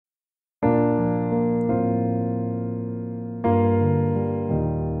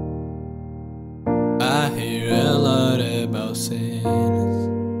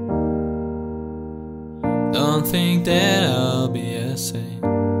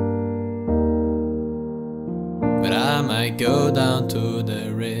might go down to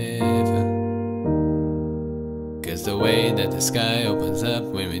the river. Cause the way that the sky opens up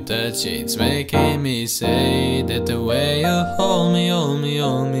when we touch it, it's making me say that the way you hold me, hold me,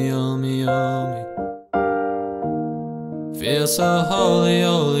 hold me, hold me, hold me, feels so holy,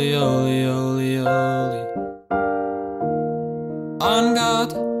 holy, holy, holy, holy. On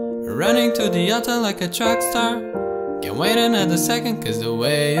God, running to the altar like a track star. Can't wait another second, cause the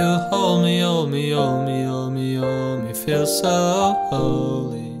way you hold me, hold me, hold me, hold me, hold me, feels so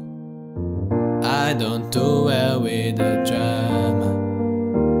holy. I don't do well with the drama.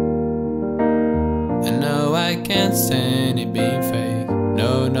 I know I can't stand it being fake.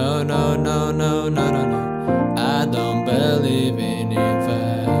 No, no, no, no, no, no, no, no. I don't believe in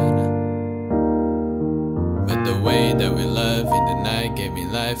nirvana. But the way that we love in the night gave me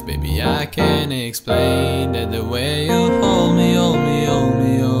life, baby, I can't explain that the way you hold me, hold me, hold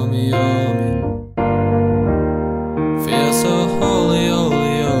me, hold me, hold me, feels so holy,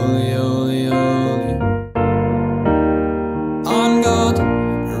 holy, holy, holy, holy. On God,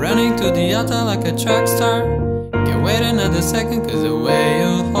 running to the altar like a track star. Can't wait another second, cause the way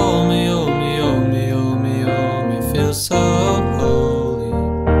you hold me, hold me, hold me, hold me, hold me, feels so holy.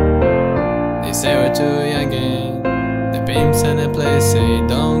 They say we're too young again. The pimps and the players say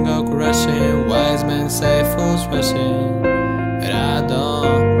don't go crushing. Wise men say fools rushing, but I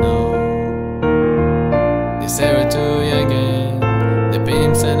don't know. They say we're too young again. The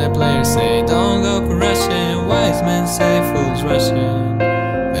pimps and the players say don't go crushing. Wise men say fools rushing,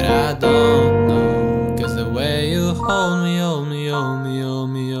 but I don't know. Cause the way you hold me, hold me, hold me, hold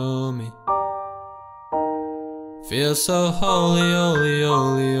me, hold me, feels so holy, holy,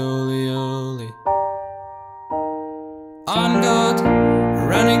 holy, holy, holy. On God,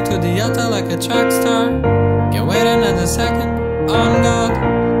 running to the altar like a track star. Can't wait another second. On God,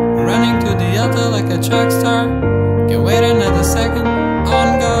 running to the altar like a track star. Can't wait another second.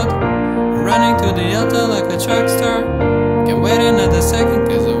 On God, running to the altar like a track star. Can't wait another second,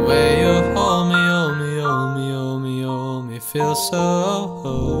 cause the way you hold me, hold me, hold me, hold me, hold me, feels so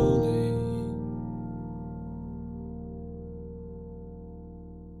holy.